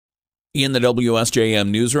In the WSJM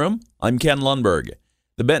newsroom, I'm Ken Lundberg.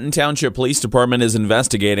 The Benton Township Police Department is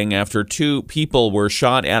investigating after 2 people were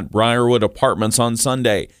shot at Briarwood Apartments on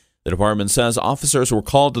Sunday. The department says officers were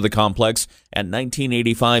called to the complex at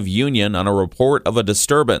 1985 Union on a report of a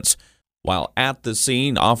disturbance. While at the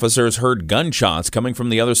scene, officers heard gunshots coming from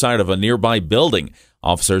the other side of a nearby building.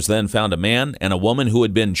 Officers then found a man and a woman who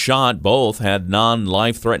had been shot. Both had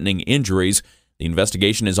non-life-threatening injuries. The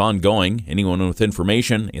investigation is ongoing. Anyone with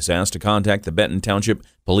information is asked to contact the Benton Township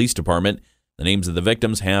Police Department. The names of the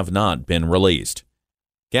victims have not been released.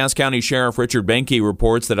 Cass County Sheriff Richard Benke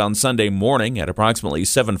reports that on Sunday morning at approximately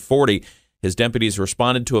 7:40, his deputies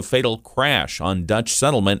responded to a fatal crash on Dutch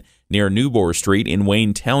Settlement near Newbor Street in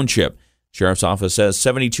Wayne Township. Sheriff's office says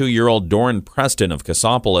 72-year-old Doran Preston of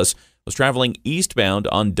Cassopolis was traveling eastbound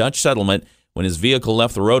on Dutch Settlement when his vehicle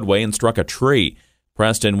left the roadway and struck a tree.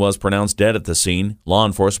 Preston was pronounced dead at the scene. Law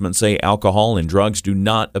enforcement say alcohol and drugs do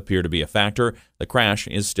not appear to be a factor. The crash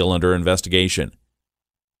is still under investigation.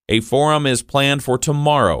 A forum is planned for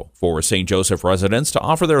tomorrow for St. Joseph residents to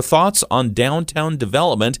offer their thoughts on downtown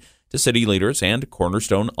development to city leaders and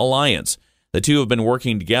Cornerstone Alliance. The two have been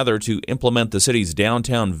working together to implement the city's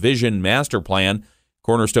downtown vision master plan.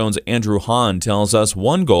 Cornerstone's Andrew Hahn tells us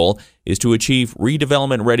one goal is to achieve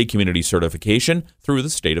redevelopment-ready community certification through the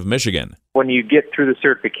state of Michigan. When you get through the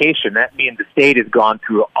certification, that means the state has gone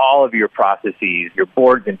through all of your processes, your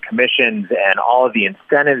boards and commissions, and all of the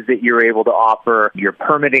incentives that you're able to offer, your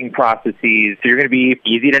permitting processes. So you're going to be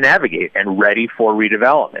easy to navigate and ready for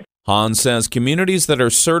redevelopment. Hahn says communities that are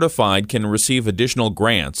certified can receive additional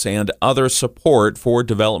grants and other support for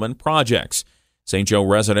development projects. St. Joe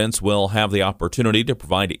residents will have the opportunity to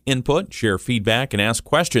provide input, share feedback, and ask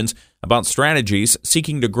questions about strategies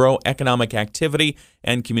seeking to grow economic activity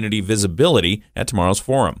and community visibility at tomorrow's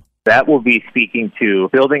forum. That will be speaking to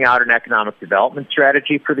building out an economic development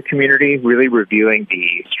strategy for the community, really reviewing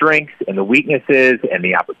the strengths and the weaknesses and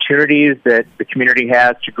the opportunities that the community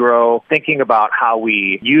has to grow, thinking about how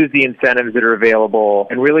we use the incentives that are available,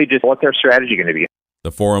 and really just what's our strategy going to be.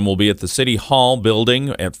 The forum will be at the City Hall building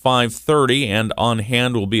at 5:30, and on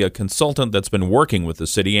hand will be a consultant that's been working with the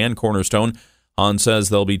city and Cornerstone. Hahn says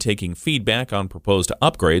they'll be taking feedback on proposed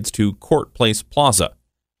upgrades to Court Place Plaza.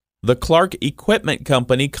 The Clark Equipment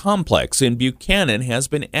Company complex in Buchanan has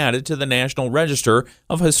been added to the National Register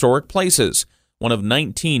of Historic Places. One of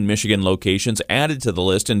 19 Michigan locations added to the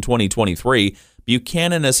list in 2023.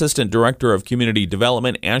 Buchanan Assistant Director of Community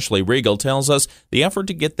Development Ashley Regal tells us the effort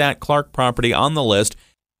to get that Clark property on the list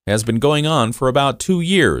has been going on for about 2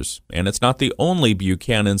 years, and it's not the only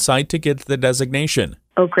Buchanan site to get the designation.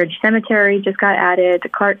 Oak Ridge Cemetery just got added, the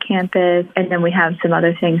Clark campus, and then we have some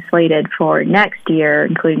other things slated for next year,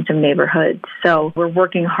 including some neighborhoods. So we're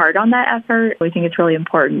working hard on that effort. We think it's really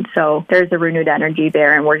important. So there's a renewed energy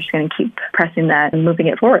there, and we're just going to keep pressing that and moving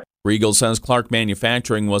it forward. Regal says Clark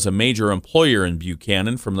Manufacturing was a major employer in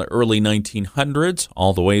Buchanan from the early 1900s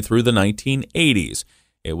all the way through the 1980s.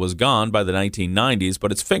 It was gone by the 1990s,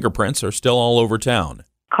 but its fingerprints are still all over town.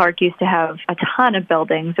 Clark used to have a ton of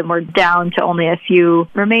buildings, and we're down to only a few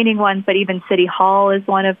remaining ones, but even City Hall is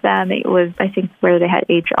one of them. It was, I think, where they had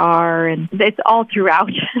HR, and it's all throughout,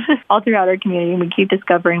 all throughout our community, and we keep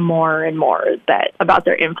discovering more and more about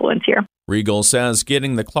their influence here. Regal says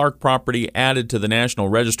getting the Clark property added to the National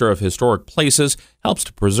Register of Historic Places helps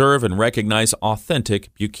to preserve and recognize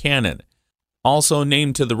authentic Buchanan. Also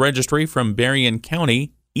named to the registry from Berrien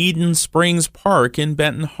County, Eden Springs Park in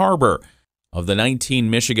Benton Harbor. Of the 19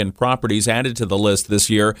 Michigan properties added to the list this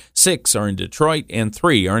year, 6 are in Detroit and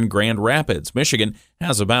 3 are in Grand Rapids. Michigan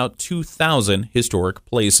has about 2,000 historic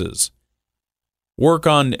places. Work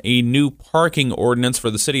on a new parking ordinance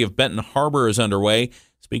for the city of Benton Harbor is underway.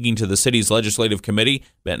 Speaking to the city's legislative committee,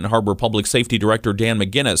 Benton Harbor Public Safety Director Dan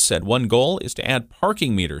McGinnis said one goal is to add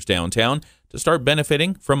parking meters downtown to start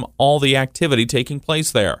benefiting from all the activity taking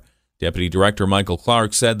place there. Deputy Director Michael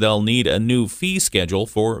Clark said they'll need a new fee schedule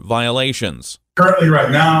for violations. Currently, right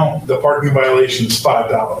now, the parking violation is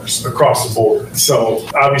 $5 across the board. So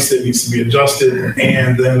obviously it needs to be adjusted.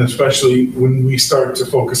 And then especially when we start to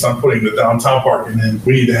focus on putting the downtown parking in,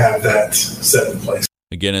 we need to have that set in place.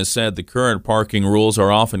 McGinnis said the current parking rules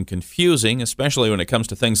are often confusing, especially when it comes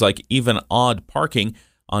to things like even odd parking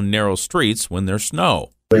on narrow streets when there's snow.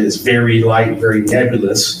 It's very light, very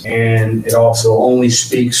nebulous, and it also only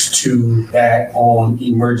speaks to that on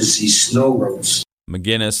emergency snow roads.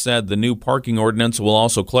 McGinnis said the new parking ordinance will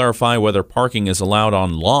also clarify whether parking is allowed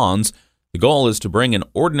on lawns. The goal is to bring an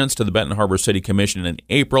ordinance to the Benton Harbor City Commission in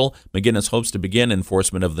April. McGinnis hopes to begin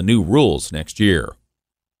enforcement of the new rules next year.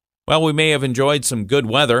 Well, we may have enjoyed some good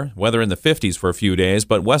weather in the 50s for a few days,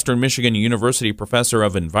 but Western Michigan University professor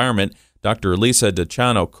of environment, Dr. Lisa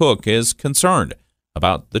DeChano-Cook, is concerned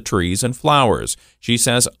about the trees and flowers. She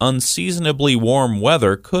says unseasonably warm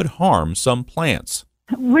weather could harm some plants.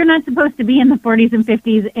 We're not supposed to be in the 40s and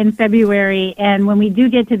 50s in February, and when we do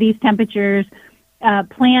get to these temperatures,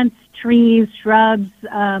 plants, trees, shrubs,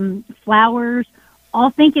 flowers, all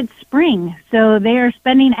think it's spring. So they are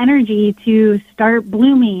spending energy to start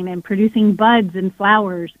blooming and producing buds and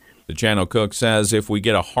flowers. DeChano-Cook says if we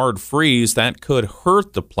get a hard freeze, that could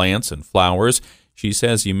hurt the plants and flowers. She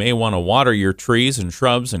says you may want to water your trees and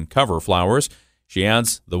shrubs and cover flowers. She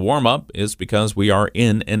adds the warm-up is because we are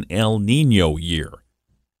in an El Nino year.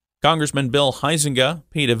 Congressman Bill Huizenga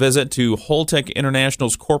paid a visit to Holtec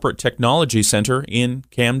International's Corporate Technology Center in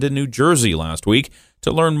Camden, New Jersey last week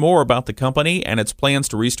to learn more about the company and its plans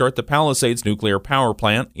to restart the Palisades nuclear power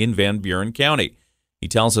plant in Van Buren County. He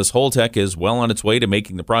tells us Holtec is well on its way to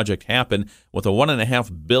making the project happen with a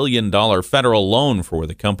 $1.5 billion federal loan for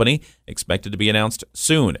the company expected to be announced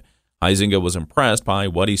soon. Huizenga was impressed by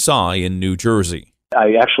what he saw in New Jersey.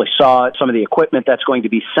 I actually saw some of the equipment that's going to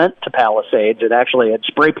be sent to Palisades. It actually had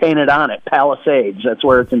spray painted on it, Palisades. That's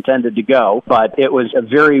where it's intended to go. But it was a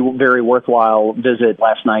very, very worthwhile visit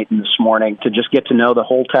last night and this morning to just get to know the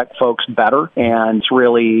Holtec folks better, and it's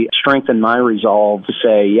really strengthened my resolve to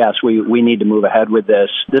say, yes, we need to move ahead with this.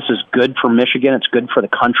 This is good for Michigan. It's good for the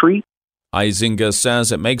country. Huizenga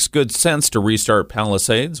says it makes good sense to restart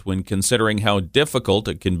Palisades when considering how difficult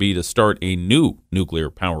it can be to start a new nuclear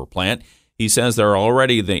power plant. He says there are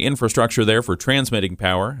already the infrastructure there for transmitting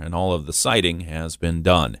power, and all of the siting has been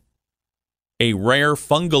done. A rare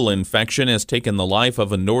fungal infection has taken the life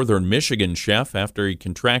of a northern Michigan chef after he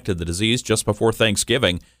contracted the disease just before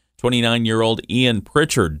Thanksgiving. 29-year-old Ian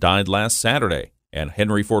Pritchard died last Saturday at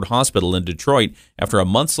Henry Ford Hospital in Detroit after a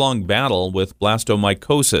months-long battle with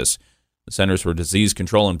blastomycosis. The Centers for Disease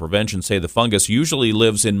Control and Prevention say the fungus usually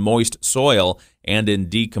lives in moist soil and in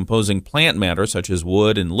decomposing plant matter such as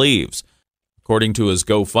wood and leaves. According to his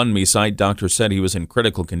GoFundMe site, doctors said he was in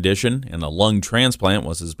critical condition and a lung transplant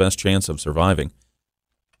was his best chance of surviving.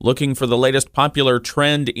 Looking for the latest popular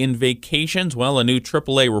trend in vacations? Well, a new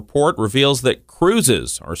AAA report reveals that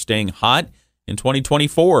cruises are staying hot in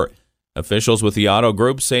 2024. Officials with the auto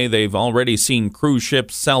group say they've already seen cruise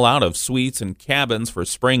ships sell out of suites and cabins for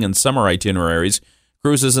spring and summer itineraries.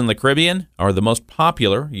 Cruises in the Caribbean are the most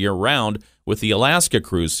popular year-round, with the Alaska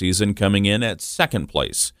cruise season coming in at second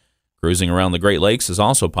place. Cruising around the Great Lakes is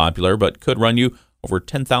also popular, but could run you over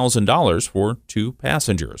 $10,000 for two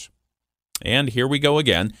passengers. And here we go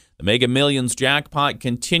again. The Mega Millions jackpot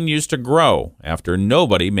continues to grow after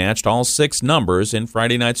nobody matched all six numbers in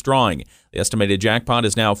Friday night's drawing. The estimated jackpot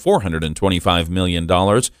is now $425 million,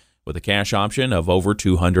 with a cash option of over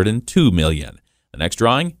 $202 million. The next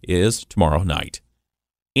drawing is tomorrow night.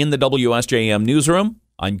 In the WSJM newsroom,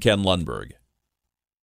 I'm Ken Lundberg.